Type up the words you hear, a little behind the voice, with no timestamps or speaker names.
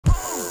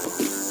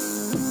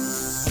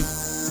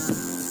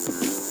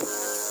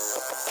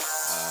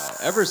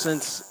Ever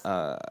since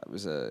I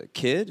was a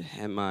kid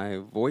and my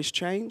voice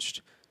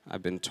changed,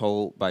 I've been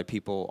told by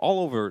people all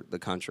over the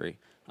country,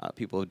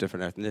 people of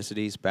different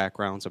ethnicities,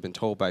 backgrounds, I've been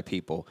told by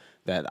people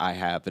that I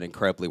have an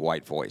incredibly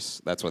white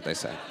voice. That's what they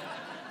say.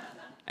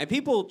 And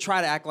people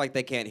try to act like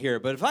they can't hear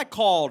it, but if I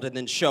called and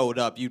then showed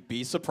up, you'd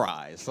be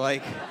surprised.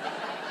 Like,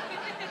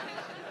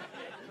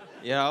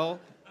 you know?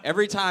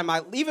 Every time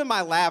even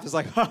my laugh is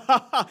like, ha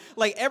ha ha.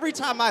 Like, every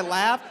time I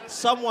laugh,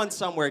 someone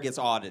somewhere gets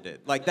audited.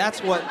 Like,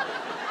 that's what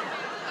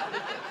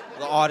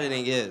the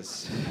auditing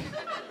is.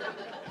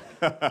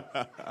 You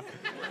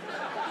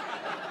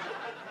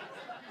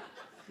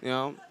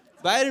know?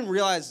 But I didn't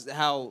realize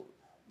how,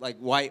 like,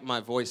 white my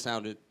voice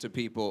sounded to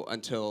people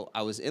until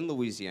I was in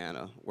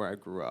Louisiana, where I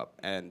grew up,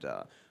 and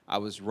I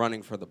was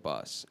running for the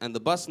bus. And the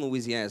bus in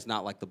Louisiana is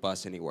not like the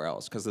bus anywhere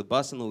else, because the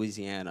bus in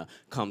Louisiana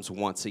comes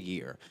once a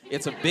year.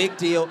 It's a big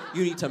deal.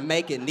 You need to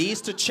make it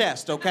knees to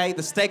chest, okay?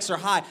 The stakes are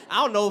high.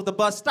 I don't know if the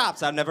bus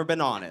stops. I've never been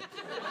on it.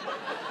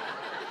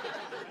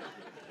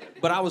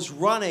 But I was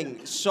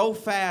running so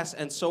fast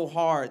and so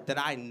hard that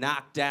I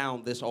knocked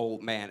down this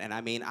old man. And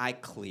I mean, I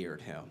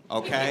cleared him,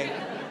 okay?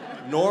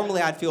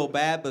 Normally I'd feel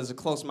bad, but it's the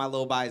closest my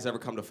little body's ever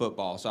come to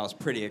football, so I was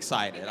pretty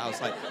excited. I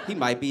was like, he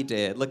might be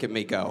dead. Look at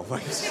me go.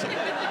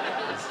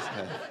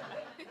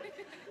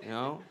 You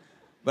know?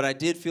 But I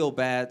did feel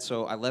bad,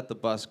 so I let the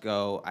bus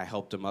go. I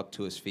helped him up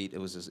to his feet. It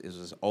was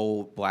this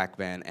old black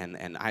man,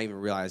 and I even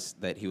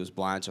realized that he was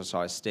blind, so I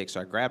saw his stick.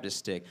 So I grabbed his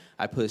stick.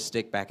 I put his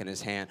stick back in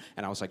his hand,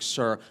 and I was like,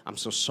 sir, I'm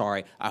so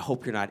sorry. I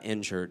hope you're not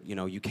injured. You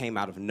know, you came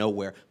out of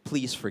nowhere.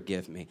 Please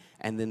forgive me.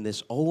 And then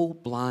this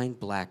old blind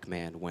black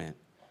man went,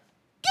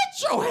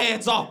 get your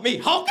hands off me,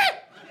 honky!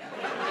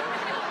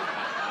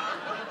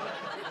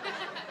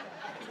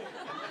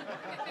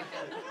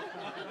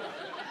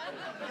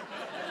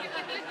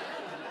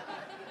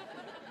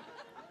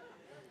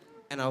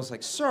 And I was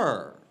like,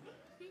 sir.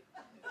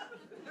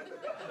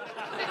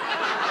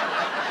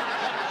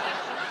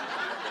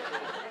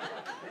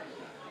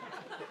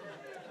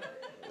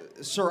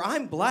 Sir,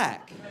 I'm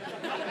black.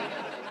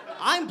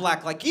 I'm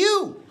black like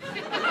you.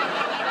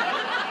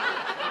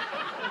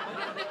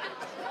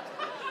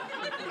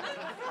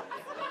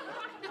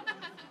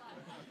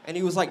 And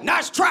he was like,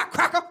 nice try,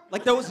 cracker.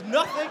 Like, there was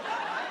nothing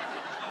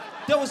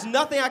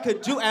I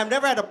could do. And I've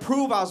never had to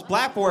prove I was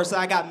black for it, so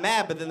I got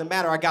mad, but then the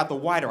madder I got, the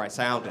whiter I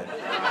sounded.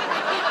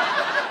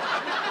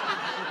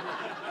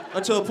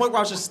 Until the point where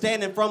I was just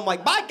standing in front of him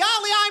like, by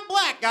golly, I'm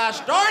black,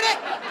 gosh darn it!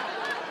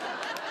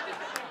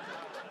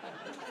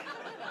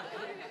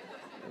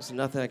 There's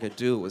nothing I could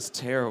do. It was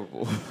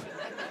terrible.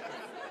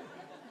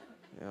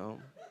 You know?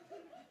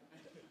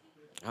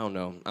 I don't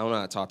know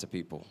how to talk to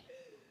people.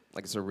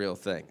 Like, it's a real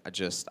thing.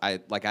 I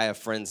have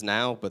friends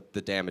now, but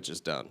the damage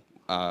is done.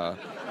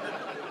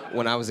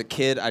 When I was a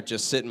kid, I'd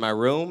just sit in my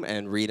room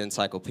and read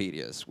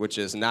encyclopedias, which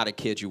is not a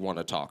kid you want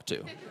to talk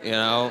to, you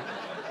know?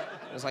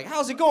 It was like,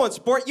 how's it going,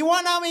 sport? You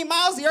want to know how many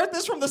miles the Earth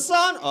is from the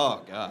sun?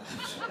 Oh, gosh.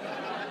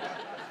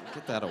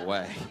 Get that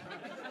away.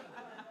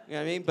 You know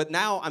what I mean? But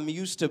now I'm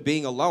used to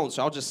being alone,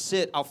 so I'll just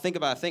sit, I'll think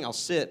about a thing, I'll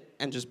sit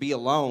and just be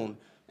alone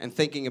and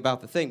thinking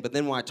about the thing. But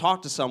then when I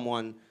talk to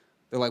someone,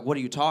 they're like, what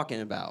are you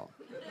talking about?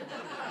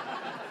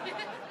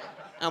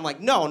 And I'm like,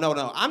 no,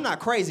 I'm not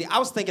crazy. I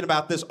was thinking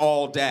about this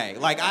all day.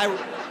 Like,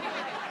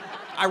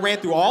 I ran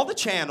through all the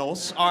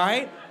channels, all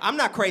right? I'm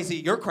not crazy,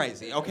 you're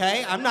crazy,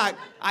 okay?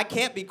 I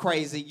can't be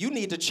crazy. You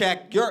need to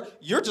check.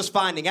 You're just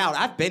finding out.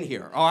 I've been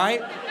here, all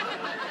right?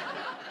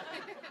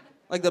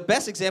 Like, the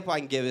best example I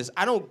can give is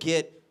I don't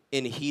get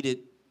in heated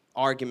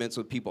arguments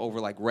with people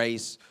over, like,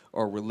 race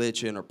or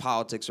religion or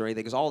politics or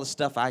anything, because all the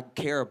stuff I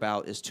care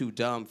about is too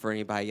dumb for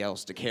anybody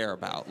else to care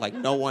about. Like,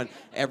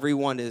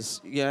 everyone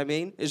is, you know what I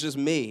mean? It's just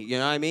me, you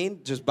know what I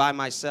mean? Just by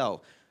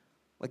myself.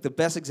 Like, the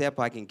best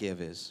example I can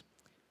give is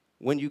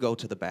when you go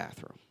to the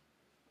bathroom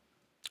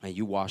and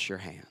you wash your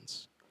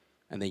hands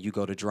and then you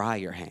go to dry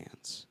your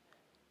hands,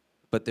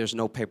 but there's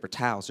no paper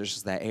towels, there's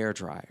just that air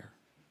dryer.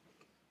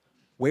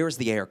 Where is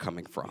the air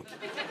coming from?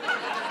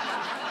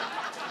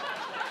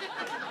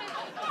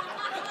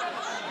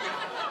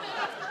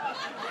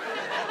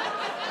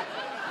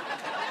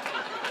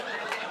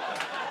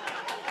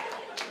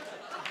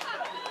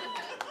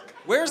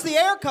 Where's the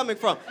air coming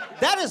from?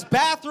 That is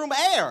bathroom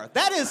air.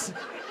 That is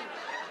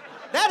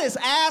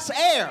ass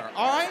air,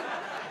 all right?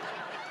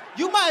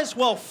 You might as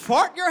well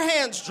fart your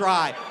hands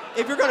dry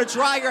if you're gonna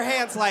dry your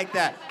hands like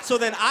that. So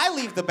then I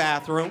leave the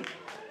bathroom.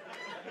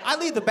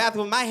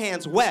 With my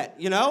hands wet,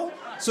 you know?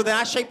 So then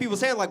I shake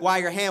people's hands like, why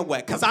are your hand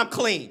wet? Because I'm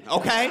clean,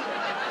 okay?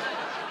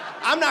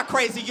 I'm not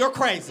crazy, you're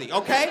crazy,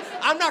 okay?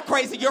 I'm not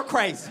crazy, you're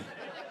crazy.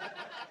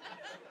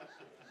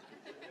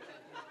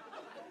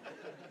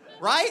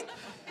 Right?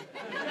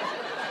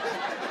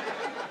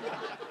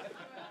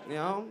 You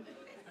know?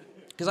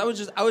 Because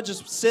I would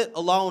just sit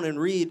alone and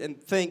read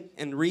and think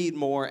and read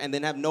more and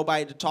then have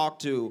nobody to talk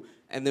to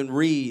and then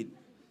read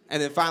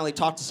and then finally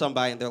talk to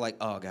somebody and they're like,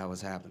 oh, God,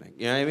 what's happening?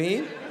 You know what I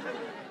mean?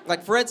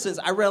 Like, for instance,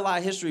 I read a lot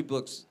of history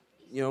books,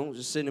 you know,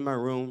 just sitting in my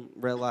room,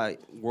 read a lot of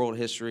world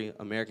history,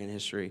 American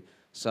history.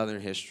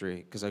 Southern history,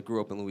 because I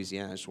grew up in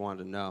Louisiana. I just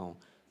wanted to know.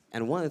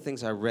 And one of the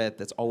things I read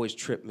that's always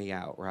tripped me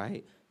out,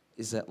 right,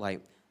 is that,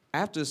 like,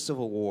 after the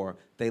Civil War,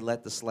 they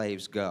let the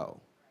slaves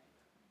go.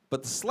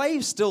 But the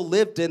slaves still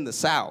lived in the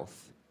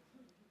South.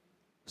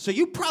 So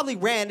you probably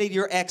ran into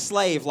your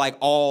ex-slave, like,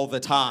 all the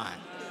time.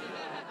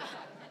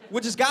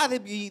 Which has got to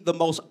be the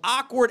most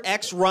awkward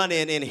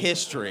ex-run-in in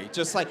history.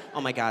 Just like, oh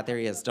my God, there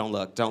he is. Don't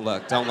look, don't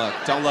look, don't look,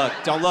 don't look,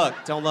 don't look,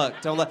 don't look,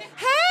 don't look.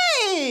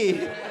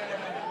 Hey!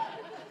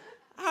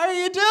 How are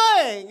you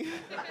doing?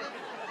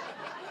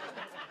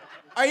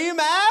 Are you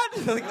mad?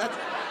 Like, that's,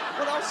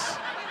 what else?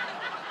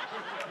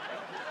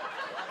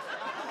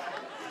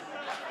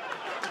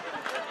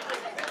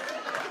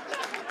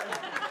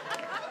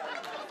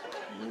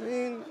 I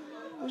mean,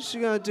 what's she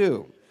gonna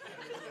do?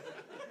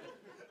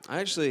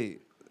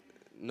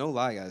 No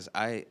lie, guys,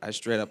 I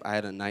straight up, I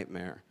had a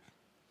nightmare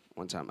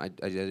one time. I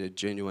had a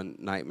genuine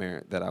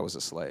nightmare that I was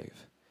a slave,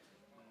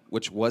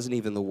 which wasn't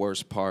even the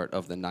worst part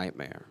of the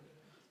nightmare.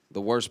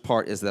 The worst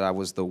part is that I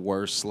was the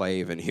worst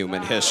slave in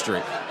human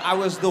history. I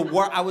was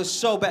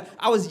so bad.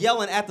 I was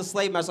yelling at the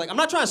slave master, like, I'm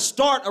not trying to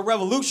start a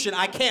revolution,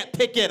 I can't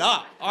pick it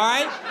up, all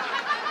right?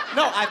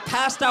 No, I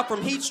passed out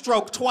from heat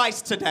stroke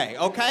twice today,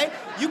 okay?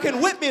 You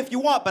can whip me if you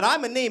want, but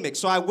I'm anemic,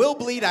 so I will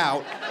bleed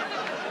out.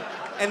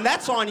 And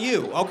that's on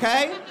you,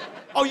 okay?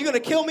 Oh, you're gonna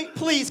kill me?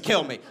 Please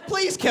kill me.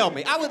 Please kill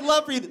me. I would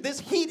love for you. This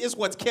heat is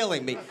what's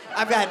killing me.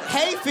 I've had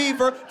hay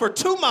fever for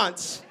 2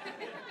 months.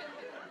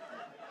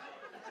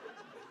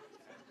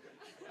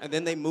 And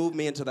then they moved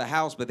me into the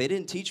house, but they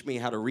didn't teach me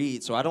how to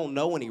read, so I don't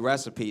know any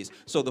recipes.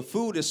 So the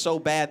food is so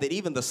bad that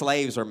even the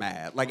slaves are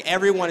mad. Like,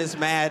 everyone is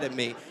mad at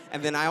me.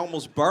 And then I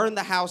almost burned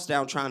the house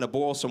down trying to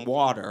boil some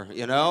water,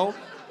 you know?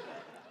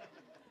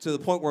 To the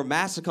point where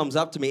Master comes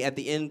up to me at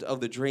the end of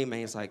the dream, and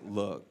he's like,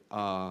 look,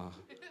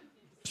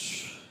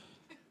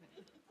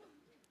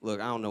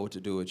 look, I don't know what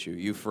to do with you.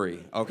 You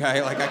free,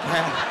 okay? Like, I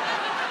can't.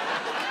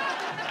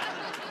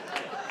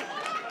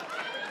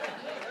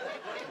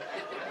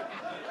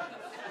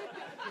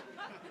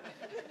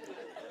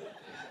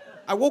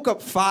 I woke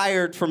up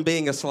fired from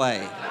being a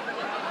slave.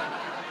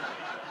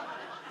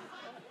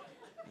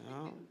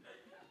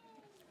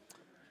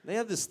 They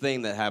have this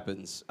thing that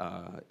happens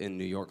in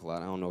New York a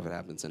lot. I don't know if it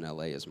happens in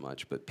LA as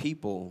much, but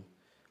people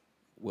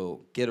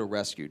will get a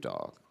rescue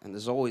dog, and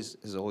this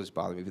has always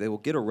bothered me. They will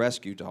get a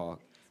rescue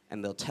dog,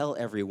 and they'll tell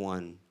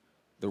everyone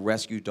the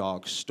rescue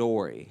dog's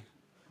story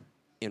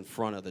in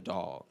front of the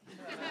dog.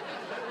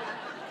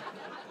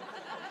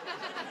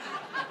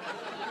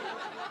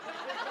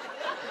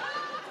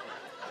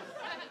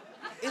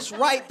 It's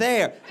right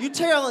there. You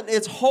telling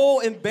its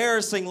whole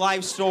embarrassing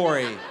life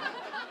story.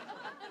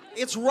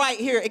 It's right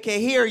here. It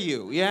can hear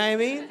you. You know what I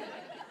mean?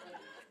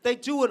 They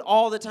do it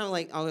all the time.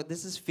 Like, oh,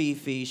 this is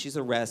Fifi. She's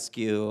a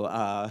rescue.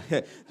 A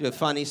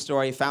funny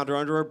story. Found her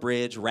under a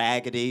bridge,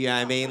 raggedy. You know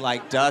what I mean?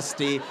 Like,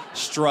 dusty,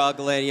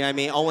 struggling. You know what I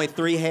mean? Only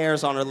 3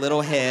 hairs on her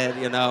little head.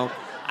 You know.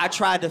 I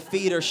tried to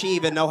feed her. She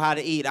even know how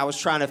to eat. I was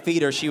trying to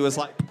feed her. She was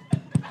like,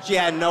 she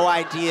had no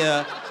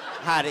idea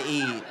how to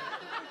eat.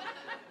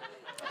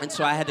 And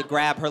so I had to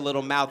grab her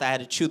little mouth. I had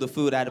to chew the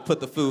food. I had to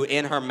put the food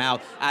in her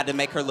mouth. I had to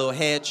make her little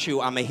head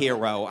chew. I'm a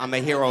hero. I'm a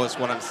hero is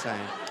what I'm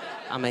saying.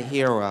 I'm a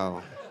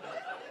hero.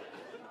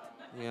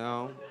 You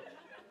know?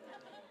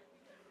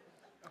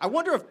 I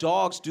wonder if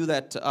dogs do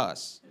that to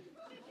us.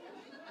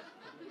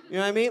 You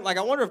know what I mean? Like,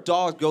 I wonder if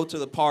dogs go to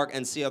the park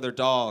and see other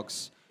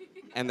dogs,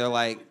 and they're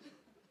like,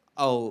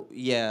 oh,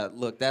 yeah,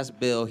 look, that's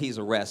Bill. He's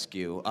a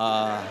rescue.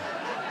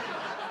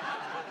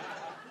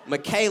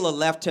 Michaela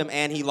left him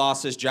and he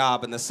lost his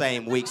job in the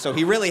same week, so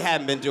he really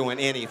hadn't been doing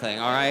anything,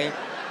 all right?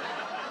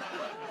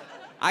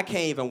 I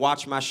can't even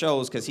watch my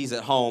shows because he's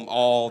at home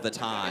all the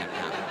time.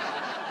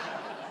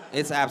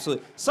 It's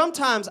absolute.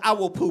 Sometimes I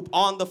will poop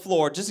on the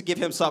floor just to give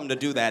him something to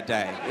do that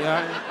day, you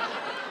know?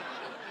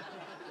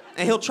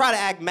 And he'll try to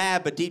act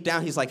mad, but deep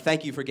down he's like,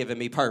 thank you for giving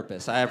me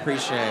purpose. I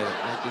appreciate it.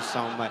 Thank you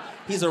so much.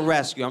 He's a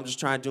rescue. I'm just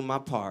trying to do my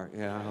part, you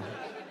know?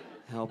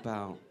 Help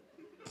out.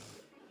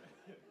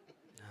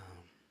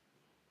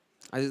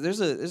 There's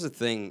a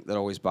thing that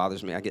always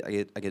bothers me. I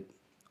get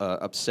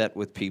upset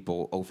with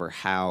people over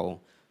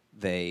how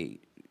they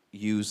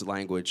use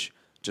language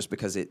just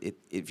because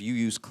if you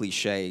use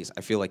cliches,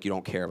 I feel like you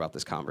don't care about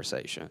this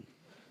conversation.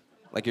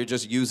 Like, you're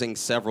just using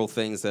several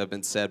things that have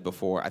been said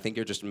before. I think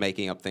you're just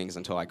making up things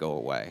until I go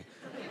away.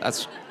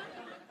 That's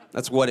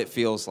what it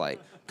feels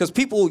like. Because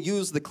people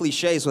use the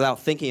cliches without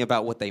thinking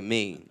about what they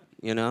mean,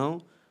 you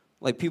know?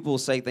 Like, people will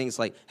say things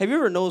like, have you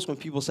ever noticed when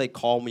people say,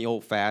 call me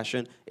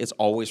old-fashioned, it's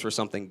always for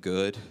something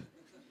good?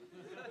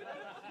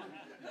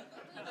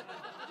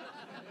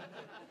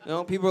 You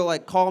know, people are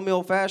like, call me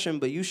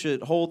old-fashioned, but you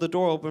should hold the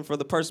door open for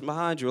the person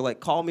behind you. Or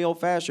like, call me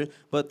old-fashioned,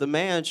 but the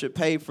man should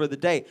pay for the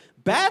date.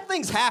 Bad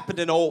things happen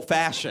in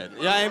old-fashioned,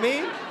 you know what I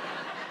mean?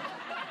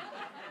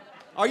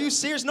 Are you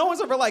serious? No one's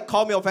ever like,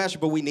 call me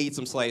old-fashioned, but we need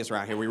some slaves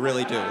around here. We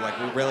really do. Like,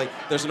 we really,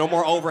 there's no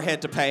more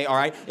overhead to pay, all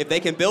right? If they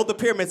can build the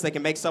pyramids, they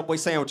can make Subway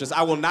sandwiches.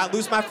 I will not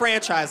lose my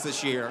franchise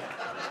this year.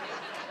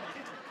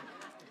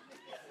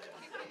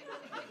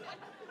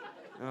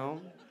 You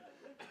know?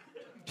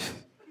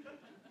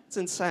 It's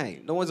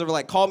insane. No one's ever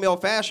like called me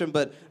old-fashioned,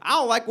 but I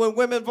don't like when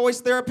women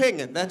voice their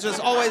opinion. That just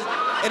always,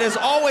 it has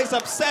always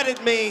upsetted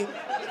me.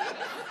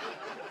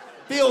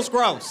 Feels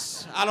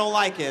gross. I don't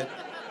like it.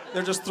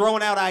 They're just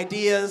throwing out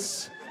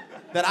ideas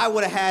that I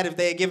would have had if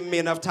they had given me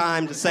enough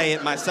time to say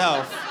it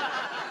myself.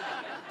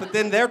 But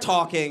then they're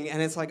talking, and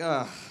it's like,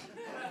 ugh.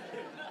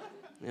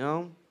 You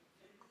know?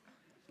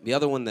 The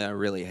other one that I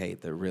really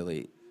hate, that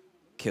really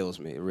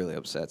kills me, it really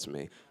upsets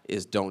me,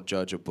 is don't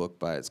judge a book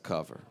by its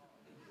cover.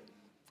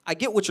 I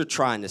get what you're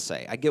trying to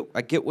say. I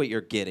get what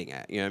you're getting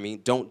at. You know what I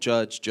mean? Don't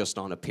judge just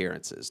on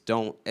appearances.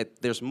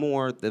 There's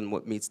more than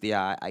what meets the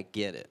eye. I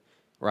get it,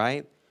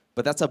 right?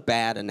 But that's a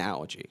bad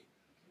analogy.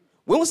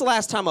 When was the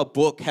last time a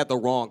book had the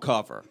wrong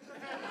cover?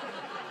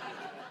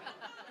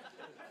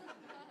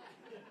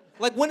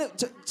 Like,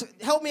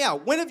 help me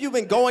out. When have you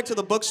been going to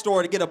the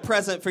bookstore to get a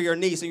present for your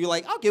niece, and you're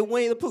like, I'll get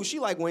Winnie the Pooh. She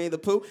like Winnie the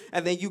Pooh.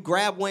 And then you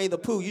grab Winnie the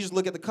Pooh. You just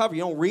look at the cover. You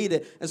don't read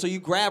it. And so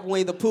you grab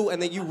Winnie the Pooh,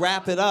 and then you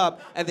wrap it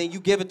up, and then you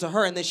give it to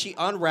her, and then she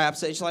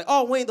unwraps it. And she's like,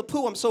 oh, Winnie the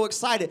Pooh, I'm so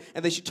excited.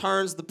 And then she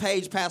turns the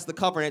page past the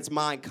cover, and it's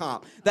Mein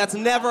Kampf. That's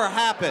never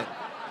happened.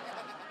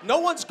 No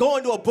one's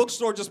going to a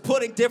bookstore just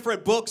putting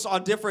different books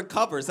on different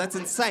covers. That's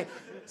insane.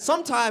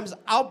 Sometimes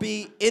I'll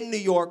be in New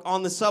York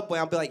on the subway.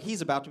 I'll be like,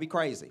 he's about to be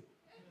crazy.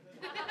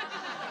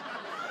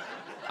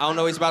 I don't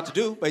know what he's about to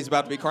do, but he's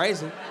about to be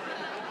crazy.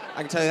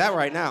 I can tell you that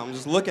right now. I'm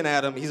just looking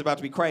at him. He's about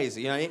to be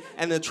crazy. You know what I mean?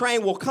 And the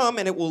train will come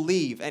and it will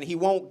leave. And he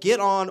won't get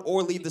on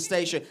or leave the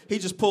station. He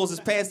just pulls his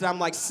pants down. I'm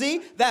like,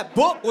 see? That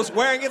book was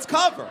wearing its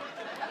cover.